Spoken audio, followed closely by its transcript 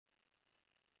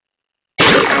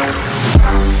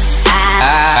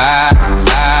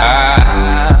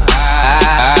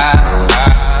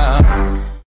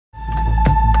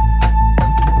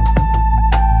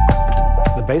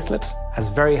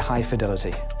very high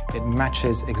fidelity. It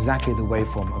matches exactly the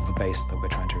waveform of the bass that we're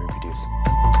trying to reproduce.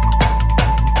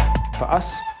 For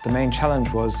us, the main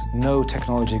challenge was no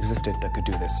technology existed that could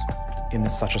do this in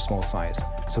such a small size,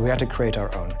 so we had to create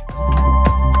our own.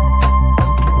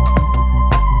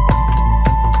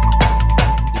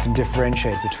 You can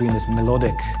differentiate between this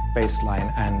melodic bass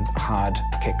line and hard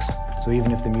kicks. So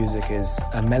even if the music is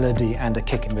a melody and a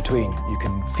kick in between, you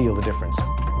can feel the difference.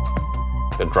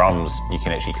 The drums, you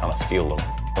can actually kind of feel them.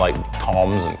 Like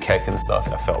toms and kick and stuff,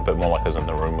 I felt a bit more like I was in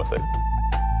the room with it.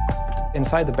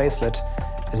 Inside the bracelet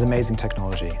is amazing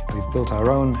technology. We've built our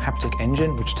own haptic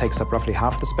engine, which takes up roughly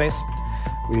half the space.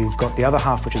 We've got the other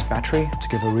half, which is battery, to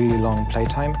give a really long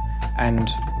playtime. And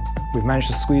we've managed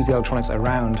to squeeze the electronics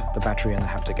around the battery and the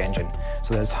haptic engine.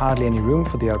 So there's hardly any room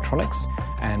for the electronics,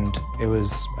 and it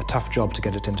was a tough job to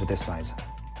get it into this size.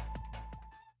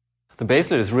 The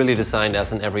bracelet is really designed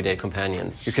as an everyday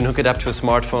companion. You can hook it up to a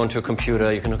smartphone, to a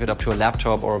computer, you can hook it up to a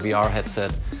laptop or a VR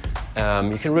headset.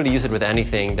 You can really use it with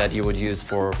anything that you would use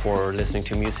for listening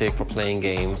to music, for playing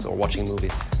games or watching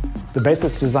movies. The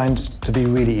bracelet's designed to be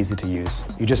really easy to use.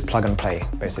 You just plug and play,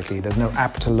 basically. There's no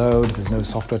app to load, there's no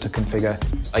software to configure.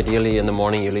 Ideally, in the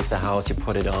morning you leave the house, you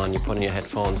put it on, you put in your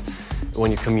headphones. When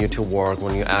you commute to work,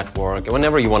 when you're at work,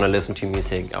 whenever you want to listen to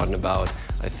music out and about,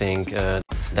 I think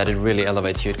that it really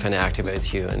elevates you, it kind of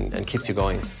activates you and keeps you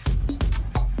going.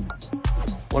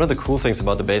 One of the cool things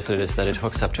about the bracelet is that it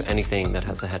hooks up to anything that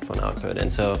has a headphone output. And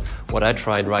so what I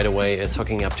tried right away is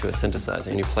hooking up to a synthesizer.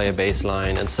 And you play a bass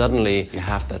line and suddenly you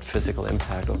have that physical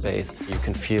impact of bass. You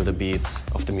can feel the beats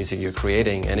of the music you're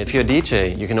creating. And if you're a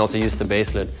DJ, you can also use the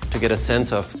bracelet to get a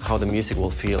sense of how the music will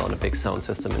feel on a big sound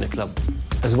system in a club.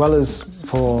 As well as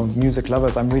for music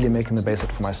lovers, I'm really making the bracelet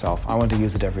for myself. I want to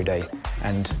use it every day.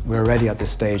 And we're already at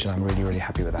this stage and I'm really, really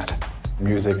happy with that.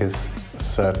 Music is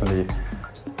certainly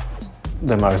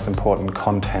the most important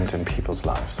content in people's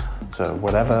lives. So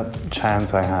whatever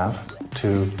chance I have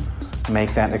to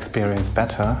make that experience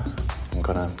better, I'm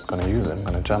gonna use it, I'm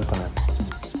gonna jump on it.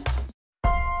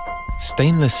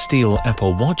 Stainless steel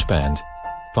Apple Watch band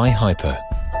by Hyper.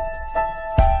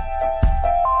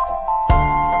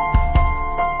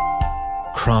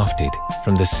 Crafted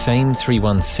from the same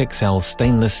 316L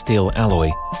stainless steel alloy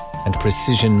and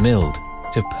precision milled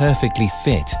to perfectly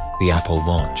fit the Apple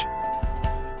Watch.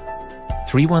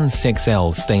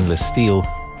 316L stainless steel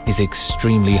is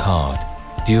extremely hard,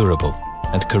 durable,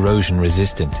 and corrosion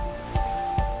resistant.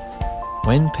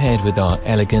 When paired with our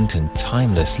elegant and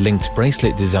timeless linked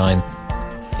bracelet design,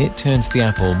 it turns the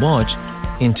Apple Watch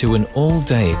into an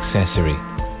all-day accessory.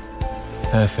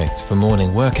 Perfect for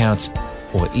morning workouts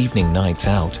or evening nights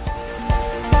out.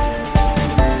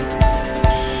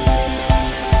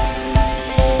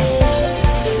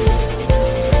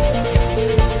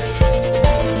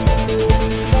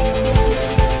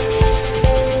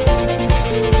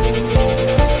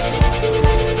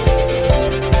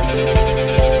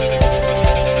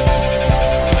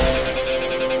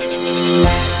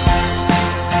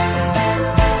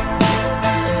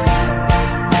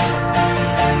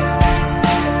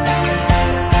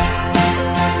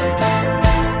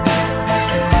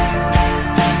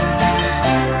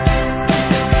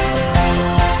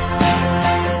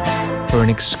 For an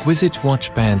exquisite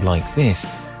watch band like this,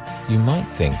 you might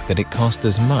think that it cost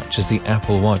as much as the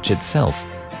Apple Watch itself.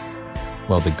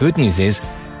 Well, the good news is,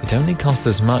 it only cost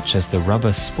as much as the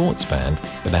rubber sports band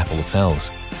that Apple sells.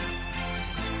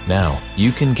 Now,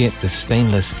 you can get the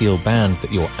stainless steel band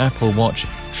that your Apple Watch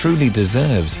truly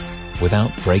deserves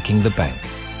without breaking the bank.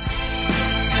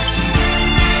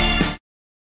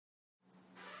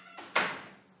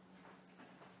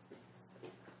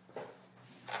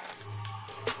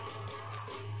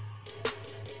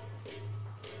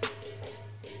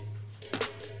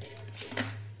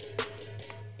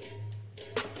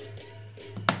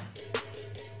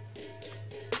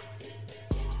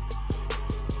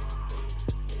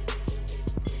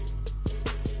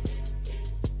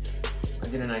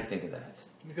 Why didn't I think of that?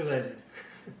 Because I did.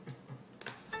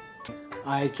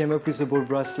 I came up with the ball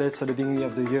bracelets at the beginning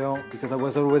of the year because I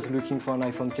was always looking for an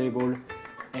iPhone cable,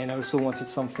 and I also wanted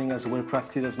something as well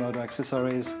crafted as my other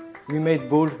accessories. We made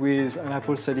both with an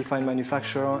Apple certified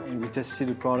manufacturer, and we tested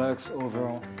the products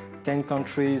over 10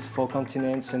 countries, 4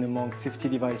 continents, and among 50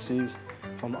 devices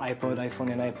from iPod,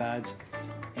 iPhone, and iPads,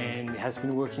 and it has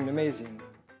been working amazing.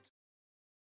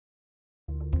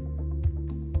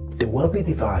 The Wellbe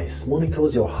device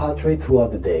monitors your heart rate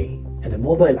throughout the day, and the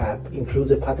mobile app includes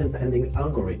a patent-pending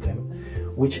algorithm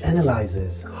which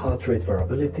analyzes heart rate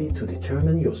variability to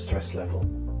determine your stress level.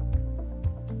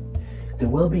 The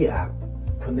Wellbe app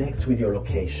connects with your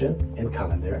location and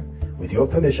calendar, with your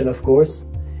permission of course,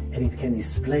 and it can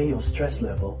display your stress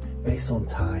level based on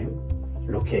time,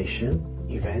 location,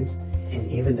 events, and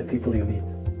even the people you meet.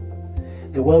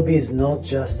 The Wellbe is not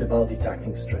just about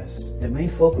detecting stress. The main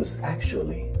focus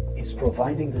actually is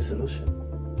providing the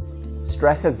solution.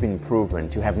 Stress has been proven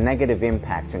to have negative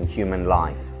impact on human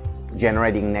life,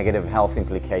 generating negative health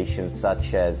implications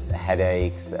such as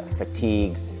headaches,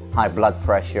 fatigue, high blood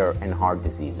pressure, and heart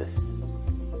diseases.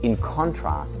 In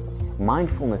contrast,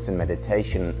 mindfulness and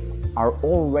meditation are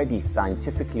already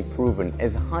scientifically proven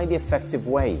as highly effective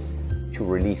ways to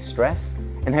release stress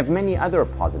and have many other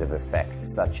positive effects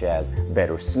such as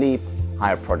better sleep,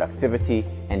 higher productivity,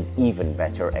 and even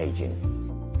better aging.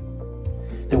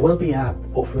 The Wellbe app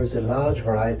offers a large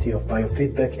variety of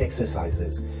biofeedback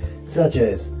exercises such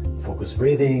as focused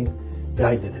breathing,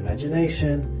 guided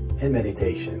imagination, and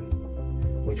meditation,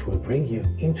 which will bring you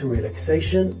into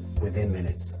relaxation within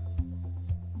minutes.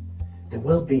 The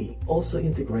Wellbe also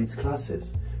integrates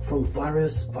classes from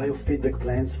various biofeedback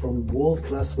plans from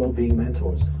world-class well-being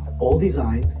mentors, all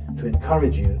designed to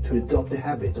encourage you to adopt the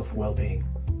habit of well-being.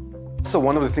 So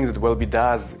one of the things that Wellbe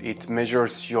does, it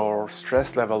measures your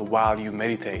stress level while you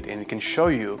meditate, and it can show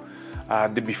you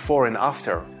the before and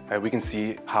after. We can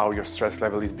see how your stress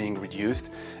level is being reduced,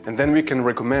 and then we can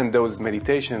recommend those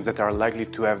meditations that are likely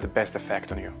to have the best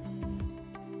effect on you.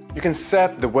 You can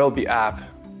set the Wellbe app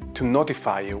to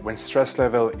notify you when stress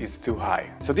level is too high.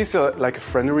 So this is like a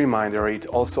friendly reminder. It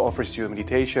also offers you a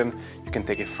meditation. You can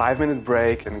take a 5-minute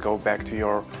break and go back to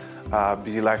your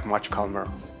busy life much calmer.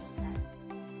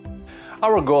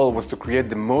 Our goal was to create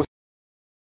the most.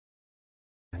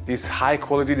 This high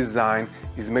quality design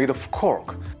is made of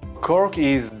cork. Cork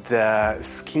is the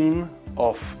skin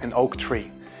of an oak tree.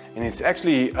 And it's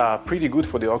actually pretty good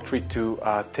for the oak tree to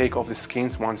take off the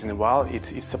skins once in a while. It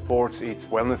supports its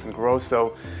wellness and growth.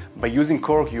 So by using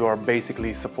cork, you are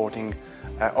basically supporting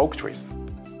oak trees.